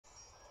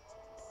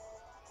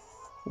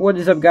What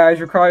is up, guys?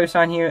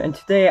 Volcanion here, and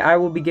today I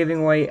will be giving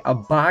away a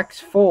box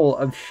full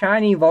of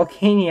shiny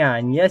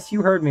Volcanion. Yes,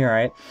 you heard me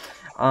right.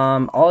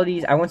 All of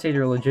these, I won't say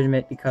they're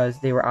legitimate because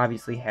they were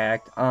obviously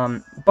hacked,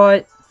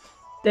 but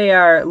they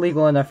are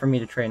legal enough for me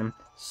to trade them.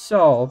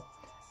 So,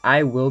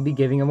 I will be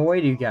giving them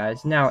away to you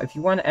guys. Now, if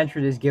you want to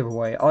enter this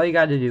giveaway, all you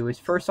got to do is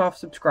first off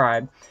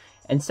subscribe,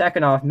 and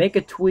second off make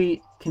a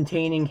tweet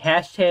containing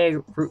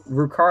hashtag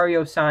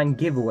Volcanion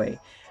giveaway.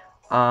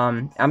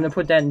 I'm going to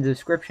put that in the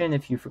description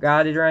if you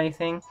forgot it or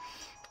anything.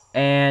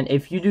 And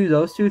if you do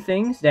those two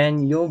things,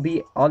 then you'll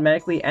be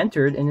automatically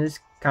entered in this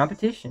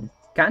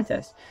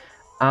contest.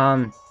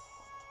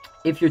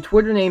 If your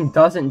Twitter name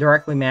doesn't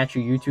directly match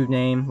your YouTube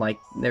name, like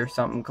there's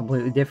something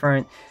completely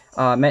different,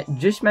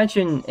 just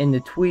mention in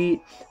the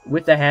tweet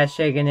with the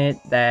hashtag in it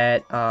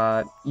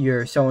that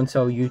you're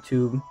so-and-so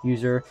YouTube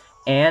user,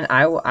 and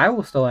I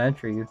will still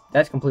enter you.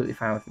 That's completely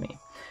fine with me.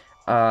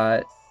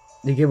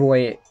 The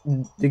giveaway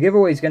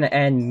is going to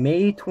end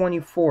May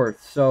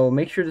 24th, so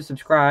make sure to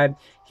subscribe,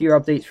 hear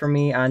updates from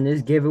me on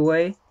this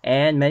giveaway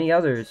and many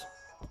others.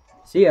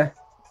 See ya.